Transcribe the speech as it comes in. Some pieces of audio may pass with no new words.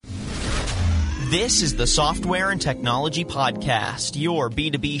This is the Software and Technology Podcast, your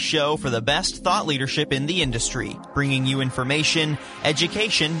B2B show for the best thought leadership in the industry, bringing you information,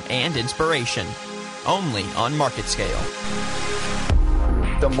 education, and inspiration. Only on Market Scale.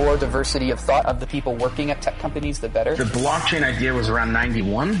 The more diversity of thought of the people working at tech companies, the better. The blockchain idea was around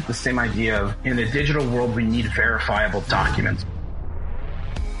 91. The same idea of, in the digital world, we need verifiable documents.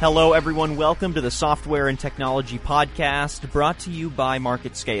 Hello, everyone. Welcome to the Software and Technology Podcast, brought to you by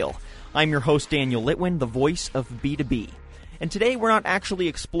Market Scale. I'm your host, Daniel Litwin, the voice of B2B. And today we're not actually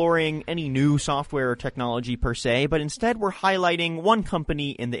exploring any new software or technology per se, but instead we're highlighting one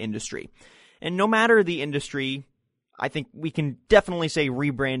company in the industry. And no matter the industry, I think we can definitely say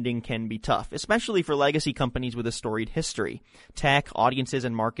rebranding can be tough, especially for legacy companies with a storied history. Tech, audiences,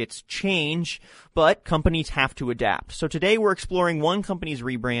 and markets change, but companies have to adapt. So today we're exploring one company's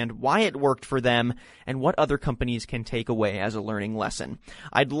rebrand, why it worked for them, and what other companies can take away as a learning lesson.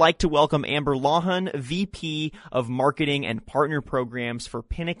 I'd like to welcome Amber Lawhun, VP of Marketing and Partner Programs for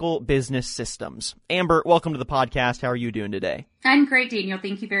Pinnacle Business Systems. Amber, welcome to the podcast. How are you doing today? I'm great, Daniel.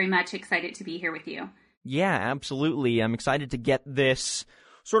 Thank you very much. Excited to be here with you. Yeah, absolutely. I'm excited to get this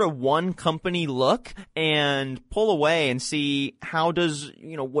sort of one company look and pull away and see how does,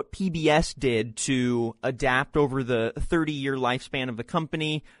 what PBS did to adapt over the 30-year lifespan of the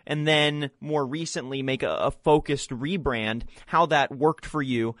company and then more recently make a focused rebrand, how that worked for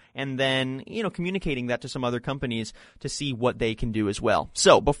you, and then, communicating that to some other companies to see what they can do as well.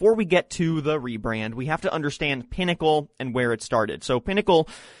 So before we get to the rebrand, we have to understand Pinnacle and where it started. So Pinnacle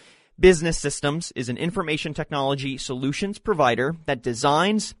Business Systems is an information technology solutions provider that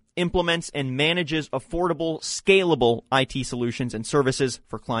designs, implements, and manages affordable, scalable IT solutions and services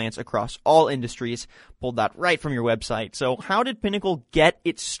for clients across all industries. Pulled that right from your website. So how did Pinnacle get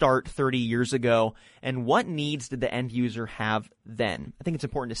its start 30 years ago, and what needs did the end user have then? I think it's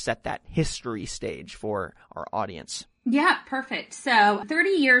important to set that history stage for our audience. Yeah, perfect. So 30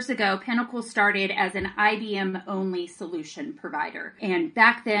 years ago, Pinnacle started as an IBM-only solution provider. And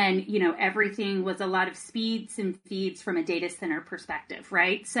back then, everything was a lot of speeds and feeds from a data center perspective,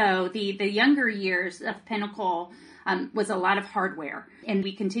 right? So the younger years of Pinnacle was a lot of hardware. And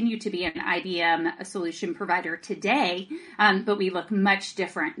we continue to be an IBM solution provider today, but we look much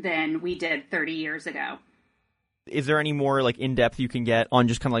different than we did 30 years ago. Is there any more in-depth you can get on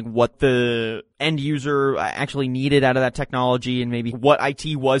just kind of what the end user actually needed out of that technology and maybe what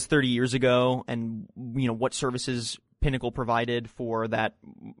IT was 30 years ago and, what services Pinnacle provided for that,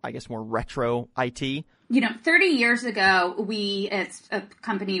 I guess, more retro IT? 30 years ago, we as a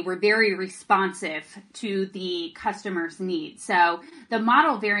company were very responsive to the customer's needs. So the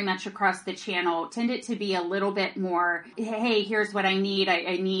model very much across the channel tended to be a little bit more, hey, here's what I need.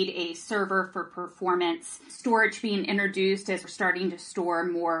 I need a server for performance, storage being introduced as we're starting to store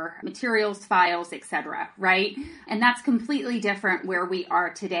more materials, files, etc., right? And that's completely different where we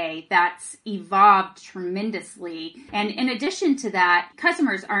are today. That's evolved tremendously. And in addition to that,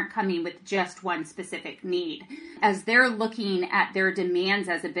 customers aren't coming with just one specific need. As they're looking at their demands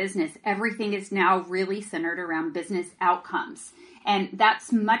as a business, everything is now really centered around business outcomes. And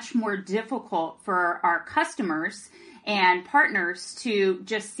that's much more difficult for our customers and partners to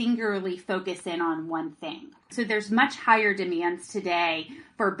just singularly focus in on one thing. So there's much higher demands today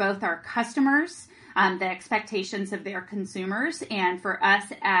for both our customers, the expectations of their consumers, and for us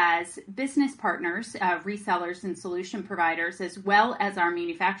as business partners, resellers and solution providers, as well as our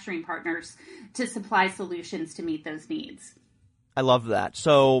manufacturing partners to supply solutions to meet those needs. I love that.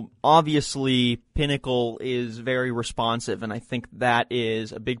 So obviously Pinnacle is very responsive, and I think that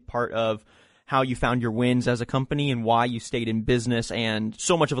is a big part of how you found your wins as a company and why you stayed in business and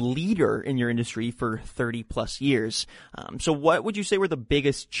so much of a leader in your industry for 30 plus years. So what would you say were the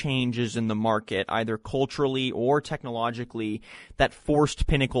biggest changes in the market, either culturally or technologically, that forced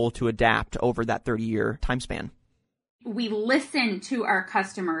Pinnacle to adapt over that 30-year time span? We listened to our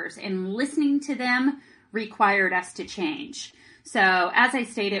customers, and listening to them required us to change. So as I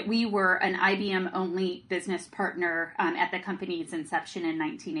stated, we were an IBM-only business partner at the company's inception in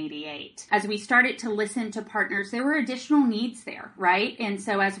 1988. As we started to listen to partners, there were additional needs there, right? And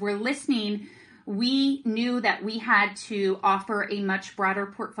so as we're listening, we knew that we had to offer a much broader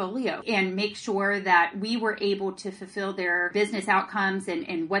portfolio and make sure that we were able to fulfill their business outcomes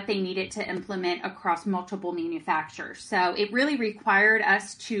and what they needed to implement across multiple manufacturers. So it really required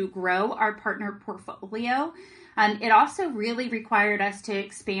us to grow our partner portfolio. It also really required us to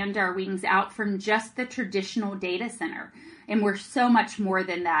expand our wings out from just the traditional data center. And we're so much more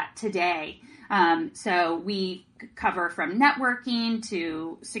than that today. So we cover from networking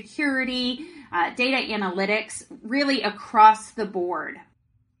to security, data analytics, really across the board.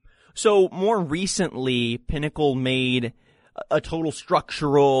 So more recently, Pinnacle made a total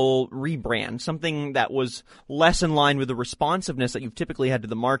structural rebrand, something that was less in line with the responsiveness that you've typically had to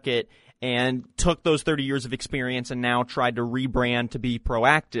the market, and took those 30 years of experience and now tried to rebrand to be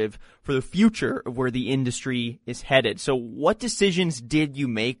proactive for the future of where the industry is headed. So what decisions did you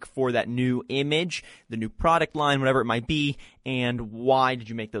make for that new image, the new product line, whatever it might be, and why did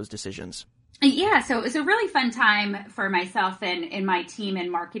you make those decisions? Yeah, so it was a really fun time for myself and my team in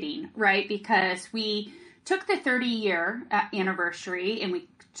marketing, right? Because we took the 30-year anniversary and we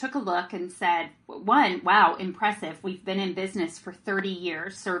took a look and said, one, wow, impressive. We've been in business for 30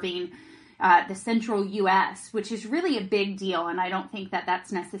 years serving the central U.S., which is really a big deal. And I don't think that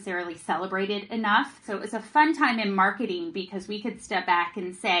that's necessarily celebrated enough. So it was a fun time in marketing because we could step back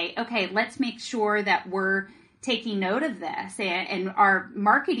and say, okay, let's make sure that we're taking note of this and our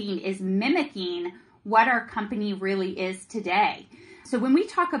marketing is mimicking what our company really is today. So when we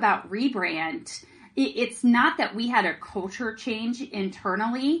talk about rebrand, it's not that we had a culture change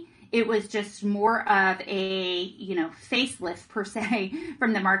internally. It was just more of a, facelift per se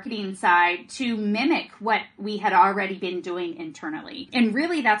from the marketing side to mimic what we had already been doing internally. And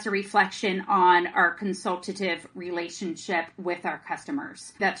really that's a reflection on our consultative relationship with our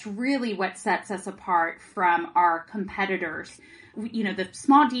customers. That's really what sets us apart from our competitors. The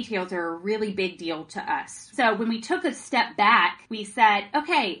small details are a really big deal to us. So when we took a step back, we said,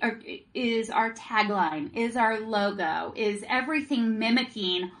 okay, is our tagline, is our logo, is everything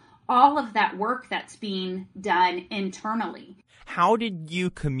mimicking all of that work that's being done internally? How did you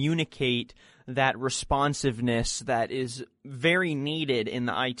communicate that responsiveness that is very needed in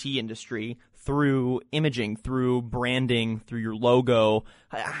the IT industry through imaging, through branding, through your logo?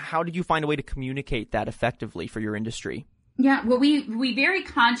 How did you find a way to communicate that effectively for your industry? Yeah, well, we very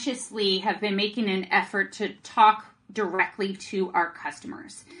consciously have been making an effort to talk directly to our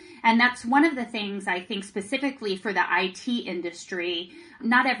customers. And that's one of the things I think specifically for the IT industry,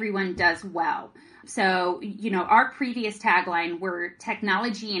 not everyone does well. So, our previous tagline, where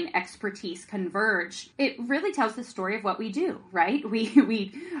technology and expertise converge, it really tells the story of what we do, right?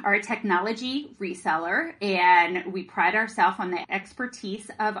 We are a technology reseller and we pride ourselves on the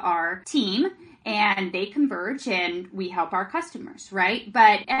expertise of our team. And they converge and we help our customers, right?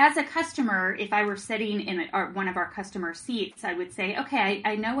 But as a customer, if I were sitting in one of our customer seats, I would say, okay,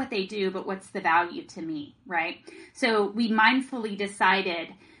 I know what they do, but what's the value to me, right? So we mindfully decided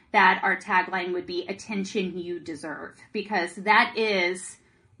that our tagline would be attention you deserve, because that is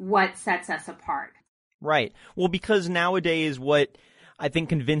what sets us apart. Right. Well, because nowadays what I think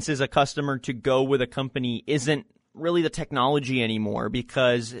convinces a customer to go with a company isn't really the technology anymore,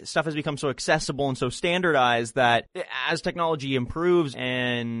 because stuff has become so accessible and so standardized that as technology improves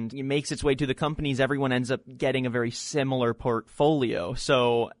and it makes its way to the companies, everyone ends up getting a very similar portfolio.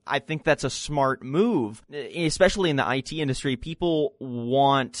 So I think that's a smart move, especially in the IT industry. People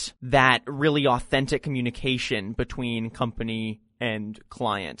want that really authentic communication between company and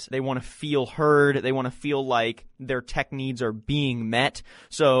client. They want to feel heard. They want to feel like their tech needs are being met.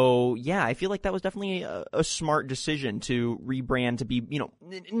 So yeah, I feel like that was definitely a smart decision to rebrand, to be,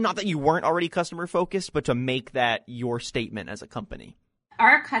 not that you weren't already customer focused, but to make that your statement as a company.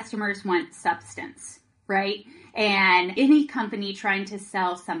 Our customers want substance, right? And any company trying to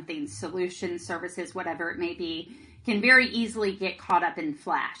sell something, solutions, services, whatever it may be, can very easily get caught up in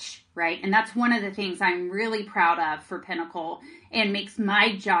flash, right? And that's one of the things I'm really proud of for Pinnacle and makes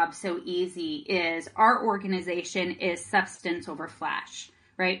my job so easy is our organization is substance over flash,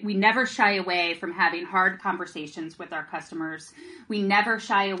 right? We never shy away from having hard conversations with our customers. We never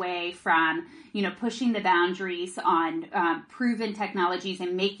shy away from, pushing the boundaries on proven technologies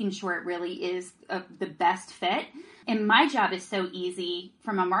and making sure it really is the best fit. And my job is so easy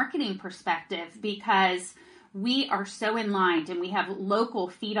from a marketing perspective because we are so in line and we have local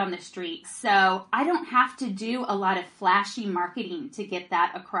feet on the street. So I don't have to do a lot of flashy marketing to get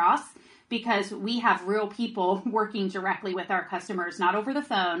that across because we have real people working directly with our customers, not over the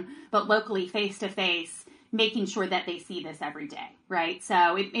phone, but locally face to face, making sure that they see this every day, right?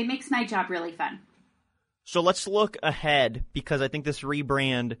 So it makes my job really fun. So let's look ahead, because I think this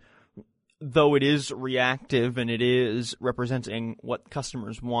rebrand, though it is reactive and it is representing what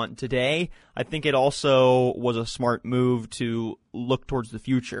customers want today, I think it also was a smart move to look towards the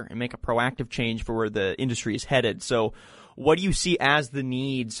future and make a proactive change for where the industry is headed. So what do you see as the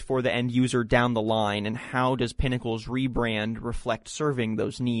needs for the end user down the line, and how does Pinnacle's rebrand reflect serving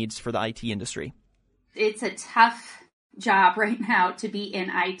those needs for the IT industry? It's a tough job right now to be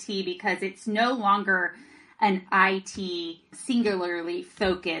in IT because it's no longer an IT singularly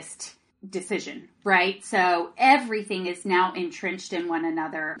focused decision, right? So everything is now entrenched in one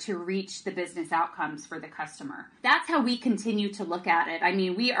another to reach the business outcomes for the customer. That's how we continue to look at it. I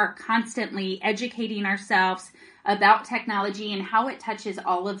mean, we are constantly educating ourselves about technology and how it touches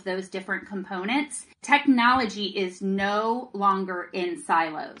all of those different components. Technology is no longer in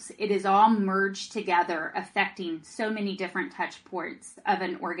silos. It is all merged together, affecting so many different touch points of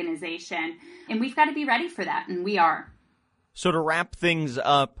an organization. And we've got to be ready for that, and we are. So to wrap things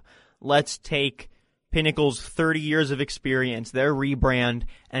up, let's take Pinnacle's 30 years of experience, their rebrand,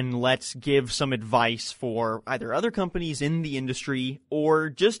 and let's give some advice for either other companies in the industry or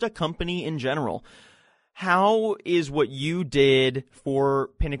just a company in general. How is what you did for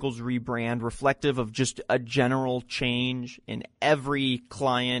Pinnacle's rebrand reflective of just a general change in every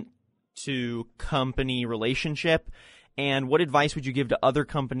client to company relationship? And what advice would you give to other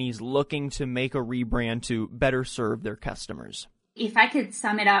companies looking to make a rebrand to better serve their customers? If I could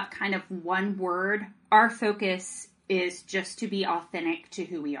sum it up kind of one word, our focus is just to be authentic to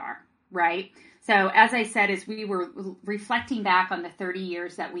who we are, right? So as I said, as we were reflecting back on the 30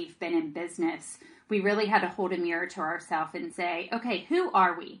 years that we've been in business, we really had to hold a mirror to ourselves and say, okay, who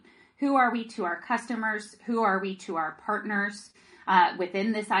are we? Who are we to our customers? Who are we to our partners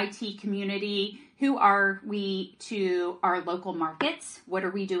within this IT community? Who are we to our local markets? What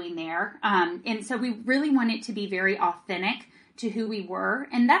are we doing there? And so we really wanted to be very authentic to who we were.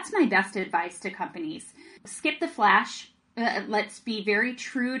 And that's my best advice to companies. Skip the flash. Let's be very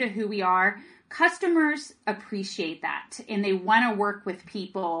true to who we are. Customers appreciate that, and they want to work with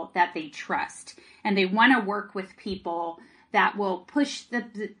people that they trust, and they want to work with people that will push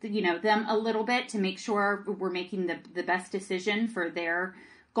them a little bit to make sure we're making the best decision for their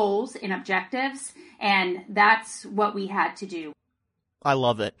goals and objectives. And that's what we had to do. I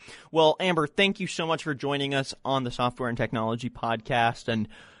love it. Well, Amber, thank you so much for joining us on the Software and Technology podcast and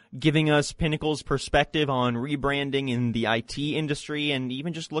giving us Pinnacle's perspective on rebranding in the IT industry, and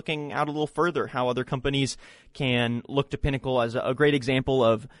even just looking out a little further, how other companies can look to Pinnacle as a great example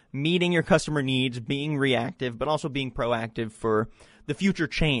of meeting your customer needs, being reactive, but also being proactive for the future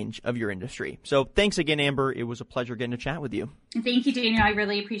change of your industry. So thanks again, Amber. It was a pleasure getting to chat with you. Thank you, Daniel. I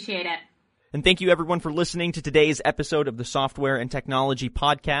really appreciate it. And thank you, everyone, for listening to today's episode of the Software and Technology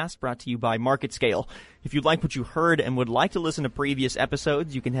Podcast, brought to you by MarketScale. If you like what you heard and would like to listen to previous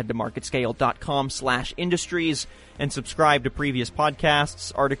episodes, you can head to marketscale.com/industries and subscribe to previous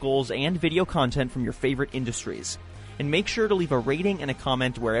podcasts, articles, and video content from your favorite industries. And make sure to leave a rating and a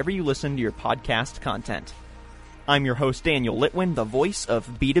comment wherever you listen to your podcast content. I'm your host, Daniel Litwin, the voice of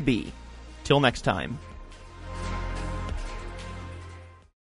B2B. Till next time.